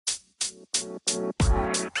This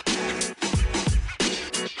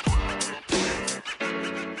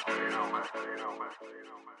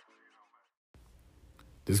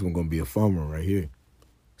one gonna be a fun one right here.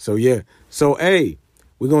 So yeah. So hey,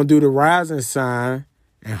 we're gonna do the rising sign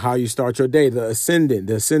and how you start your day. The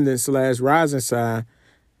ascendant slash rising sign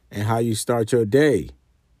and how you start your day.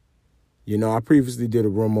 You know, I previously did a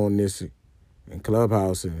room on this in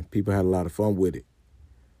Clubhouse and people had a lot of fun with it.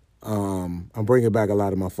 I'm bringing back a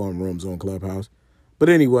lot of my fun rooms on Clubhouse. But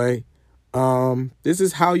anyway, this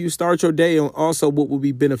is how you start your day and also what will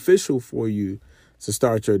be beneficial for you to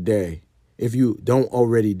start your day if you don't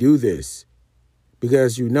already do this.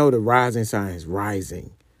 Because you know the rising sign is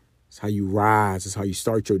rising. It's how you rise. It's how you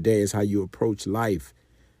start your day. It's how you approach life.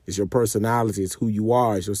 It's your personality. It's who you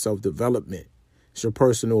are. It's your self-development. It's your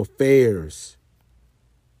personal affairs.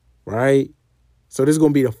 Right? So this is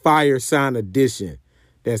going to be the fire sign edition.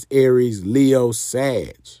 That's Aries, Leo,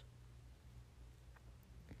 Sag.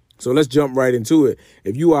 So let's jump right into it.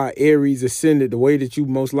 If you are Aries ascendant, the way that you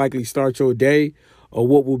most likely start your day or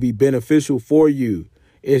what will be beneficial for you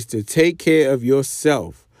is to take care of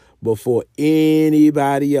yourself before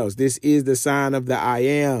anybody else. This is the sign of the I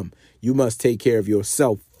am. You must take care of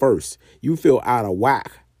yourself first. You feel out of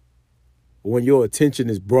whack when your attention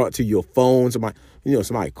is brought to your phone.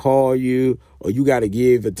 Somebody call you or you got to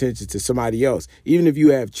give attention to somebody else. Even if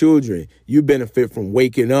you have children, you benefit from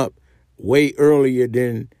waking up way earlier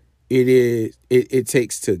than it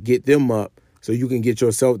takes to get them up so you can get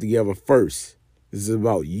yourself together first. This is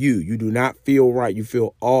about you. You do not feel right. You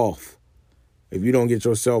feel off if you don't get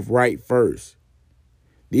yourself right first.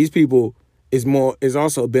 These people is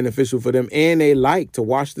also beneficial for them, and they like to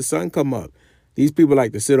watch the sun come up. These people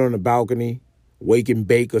like to sit on the balcony, wake and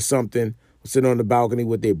bake or something, or sit on the balcony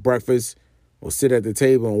with their breakfast, or sit at the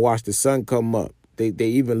table and watch the sun come up. They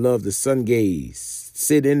even love the sun gaze,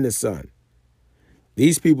 sit in the sun.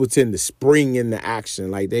 These people tend to spring into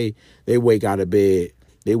action. Like they wake out of bed.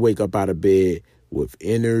 They wake up out of bed with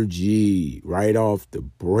energy. Right off the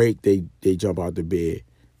break, they jump out the bed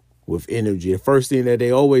with energy. The first thing that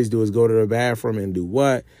they always do is go to the bathroom and do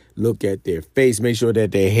what? Look at their face, make sure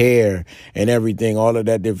that their hair and everything, all of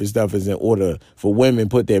that different stuff is in order. For women,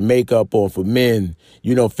 put their makeup on. For men,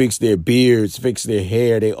 fix their beards, fix their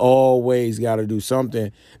hair. They always got to do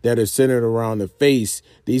something that is centered around the face.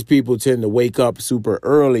 These people tend to wake up super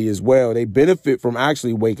early as well. They benefit from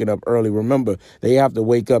actually waking up early. Remember, they have to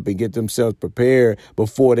wake up and get themselves prepared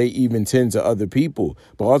before they even tend to other people.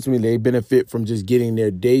 But ultimately, they benefit from just getting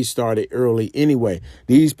their day started early anyway.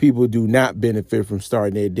 These people do not benefit from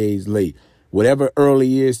starting their days late. Whatever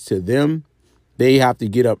early is to them, they have to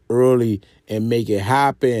get up early and make it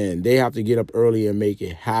happen. They have to get up early and make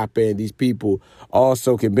it happen. These people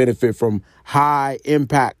also can benefit from high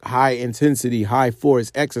impact, high intensity, high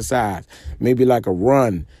force exercise. Maybe like a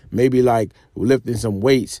run, maybe like lifting some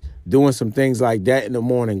weights, doing some things like that in the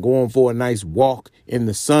morning, going for a nice walk in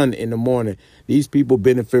the sun in the morning. These people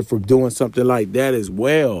benefit from doing something like that as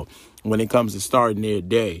well when it comes to starting their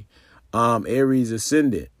day. Aries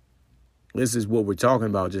ascendant. This is what we're talking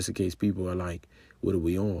about, just in case people are like, what are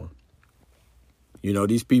we on?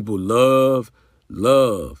 These people love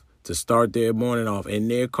to start their morning off in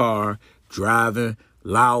their car, driving,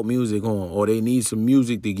 loud music on, or they need some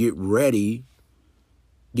music to get ready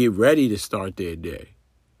to start their day.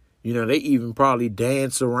 They even probably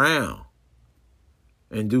dance around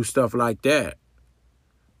and do stuff like that.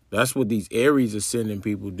 That's what these Aries ascendant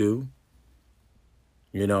people do.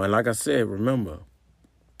 And like I said, remember,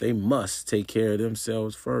 they must take care of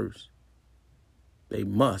themselves first. They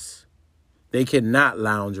must. They cannot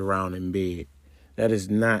lounge around in bed. That is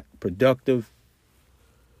not productive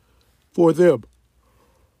for them.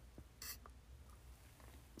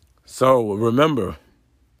 So remember,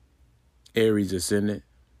 Aries ascendant,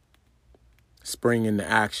 spring into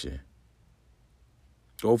action.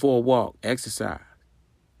 Go for a walk, exercise,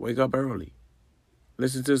 wake up early,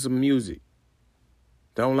 listen to some music.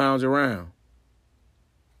 Don't lounge around.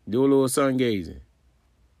 Do a little sun gazing.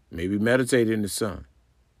 Maybe meditate in the sun.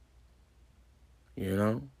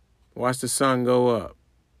 Watch the sun go up.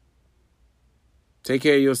 Take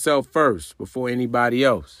care of yourself first before anybody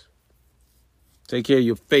else. Take care of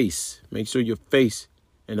your face. Make sure your face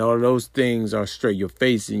and all of those things are straight. Your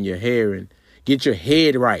face and your hair, and get your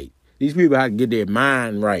head right. These people have to get their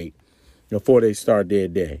mind right before they start their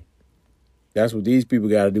day. That's what these people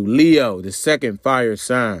got to do. Leo, the second fire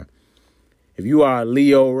sign. If you are a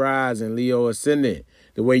Leo rising, Leo ascendant,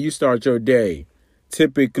 the way you start your day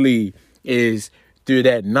typically is through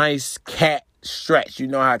that nice cat stretch. You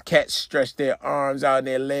know how cats stretch their arms out and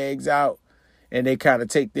their legs out, and they kind of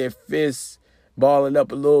take their fists, ball it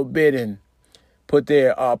up a little bit, and put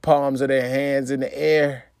their palms of their hands in the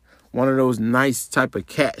air. One of those nice type of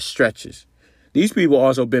cat stretches. These people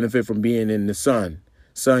also benefit from being in the sun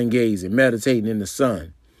gazing, meditating in the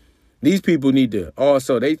sun. These people need to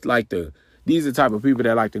also, these are the type of people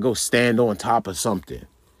that like to go stand on top of something,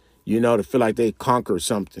 to feel like they conquered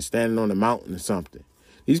something, standing on a mountain or something.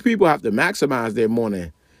 These people have to maximize their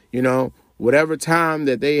morning, whatever time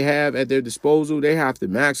that they have at their disposal, they have to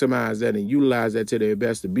maximize that and utilize that to their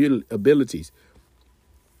best abilities.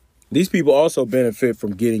 These people also benefit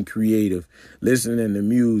from getting creative, listening to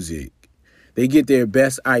music. They get their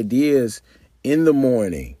best ideas in the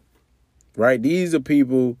morning, right? These are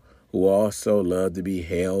people who also love to be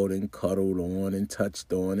held and cuddled on and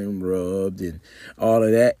touched on and rubbed and all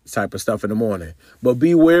of that type of stuff in the morning. But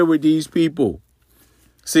beware with these people.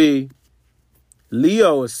 See,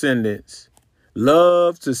 Leo ascendants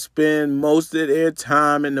love to spend most of their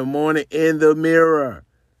time in the morning in the mirror.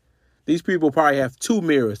 These people probably have two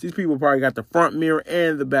mirrors. These people probably got the front mirror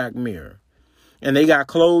and the back mirror. And they got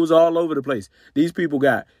clothes all over the place. These people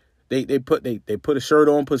got, they put a shirt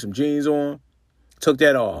on, put some jeans on, took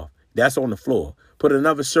that off. That's on the floor. Put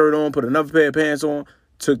another shirt on, put another pair of pants on,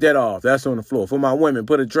 took that off. That's on the floor. For my women,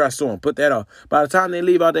 put a dress on, put that off. By the time they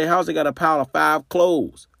leave out their house, they got a pile of 5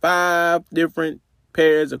 clothes. 5 different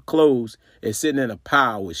pairs of clothes is sitting in a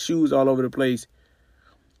pile with shoes all over the place.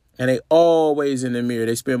 And they always in the mirror.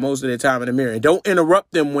 They spend most of their time in the mirror. And don't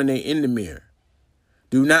interrupt them when they're in the mirror.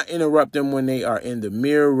 Do not interrupt them when they are in the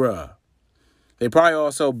mirror. They probably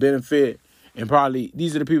also benefit, and probably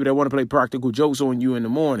these are the people that want to play practical jokes on you in the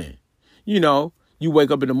morning. You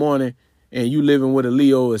wake up in the morning and you living with a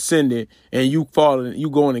Leo ascendant and you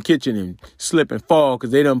go in the kitchen and slip and fall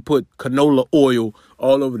because they done put canola oil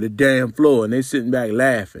all over the damn floor and they sitting back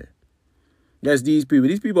laughing. That's these people.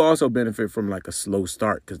 These people also benefit from like a slow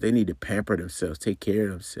start because they need to pamper themselves, take care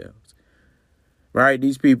of themselves. Right?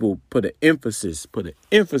 These people put an emphasis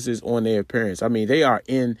on their appearance. I mean, they are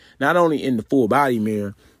not only in the full body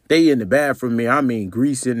mirror, they in the bathroom mirror. I mean,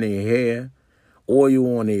 grease in their hair,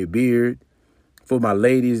 oil on their beard. For my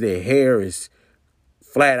ladies, their hair is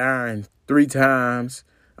flat ironed 3 times.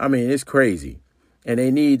 I mean, it's crazy. And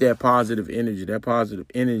they need that positive energy. That positive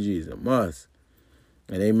energy is a must.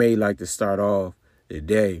 And they may like to start off the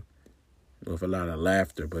day with a lot of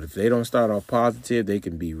laughter. But if they don't start off positive, they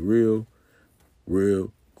can be real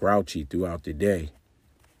grouchy throughout the day.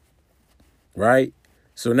 Right?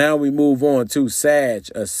 So now we move on to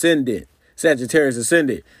Sagittarius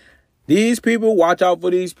Ascendant. These people, watch out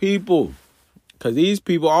for these people. Because these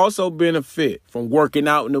people also benefit from working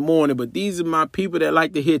out in the morning. But these are my people that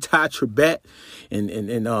like to hear Ty Tribbett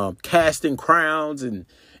and casting crowns and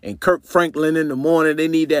Kirk Franklin in the morning. They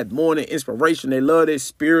need that morning inspiration. They love their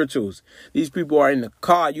spirituals. These people are in the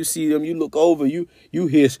car. You see them. You look over. You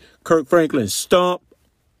hear Kirk Franklin stomp.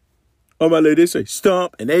 Oh, my lady, they say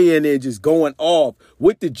stomp. And they in there just going off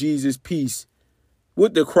with the Jesus piece,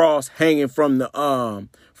 with the cross hanging from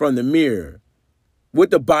the mirror, with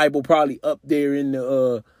the Bible probably up there in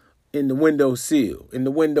the window sill, in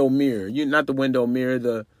the window mirror. Not the window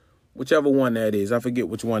mirror, whichever one that is. I forget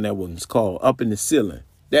which one that one's called. Up in the ceiling.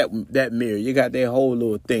 That mirror. You got that whole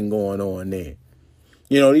little thing going on there.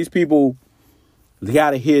 These people, they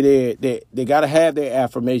got to hear they got to have their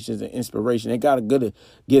affirmations and inspiration. They got to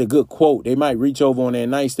get a good quote. They might reach over on their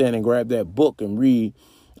nightstand and grab that book and read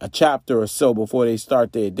a chapter or so before they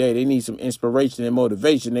start their day. They need some inspiration and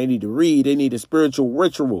motivation. They need to read. They need a spiritual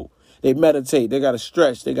ritual. They meditate. They got to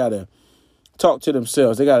stretch. They got to talk to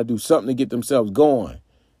themselves. They got to do something to get themselves going.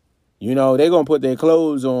 They're going to put their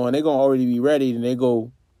clothes on. They're going to already be ready. And they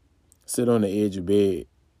go sit on the edge of bed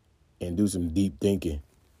and do some deep thinking.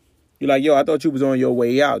 You're like, yo, I thought you was on your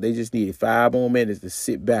way out. They just needed 5 more minutes to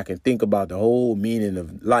sit back and think about the whole meaning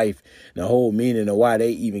of life, the whole meaning of why they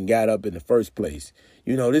even got up in the first place.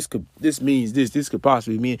 This means this. This could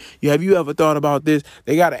possibly mean. Have you ever thought about this?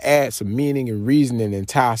 They got to add some meaning and reasoning and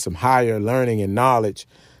tie some higher learning and knowledge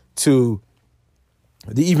to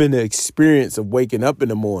even the experience of waking up in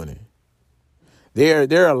the morning.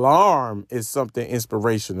 Their alarm is something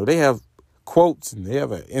inspirational. They have quotes and they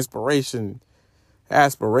have an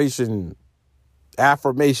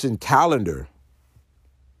affirmation calendar.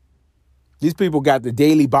 These people got the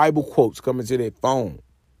daily Bible quotes coming to their phone.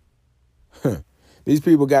 These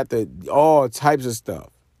people got all types of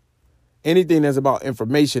stuff. Anything that's about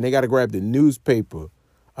information, they got to grab the newspaper,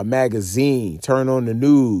 a magazine, turn on the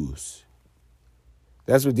news.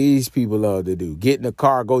 That's what these people love to do. Get in the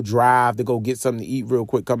car, go drive, to go get something to eat real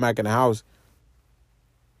quick, come back in the house.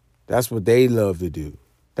 That's what they love to do.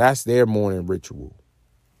 That's their morning ritual.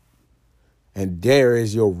 And there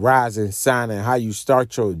is your rising sign and how you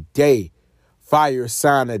start your day Fire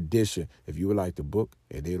Sign Edition. If you would like to book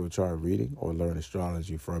a natal chart reading or learn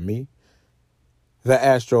astrology from me,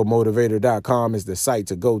 theastromotivator.com is the site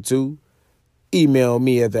to go to. Email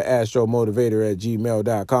me at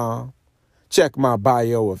theastromotivator@gmail.com. Check my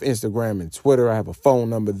bio of Instagram and Twitter. I have a phone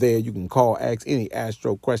number there. You can call, ask any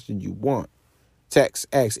astro question you want. Text,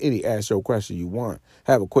 ask any astro question you want.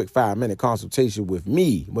 Have a quick 5-minute consultation with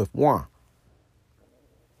me, with Juan.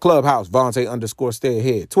 Clubhouse, Vontae_stay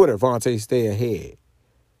ahead. Twitter, Vontae stay ahead.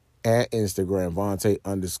 And Instagram,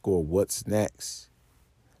 Vontae_what's next.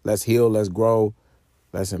 Let's heal, let's grow,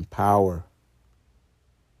 let's empower.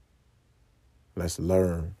 Let's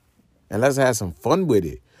learn. And let's have some fun with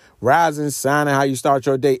it. Rising sign and how you start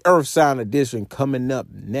your day. Earth sign edition coming up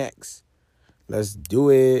next. Let's do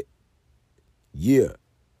it. Yeah.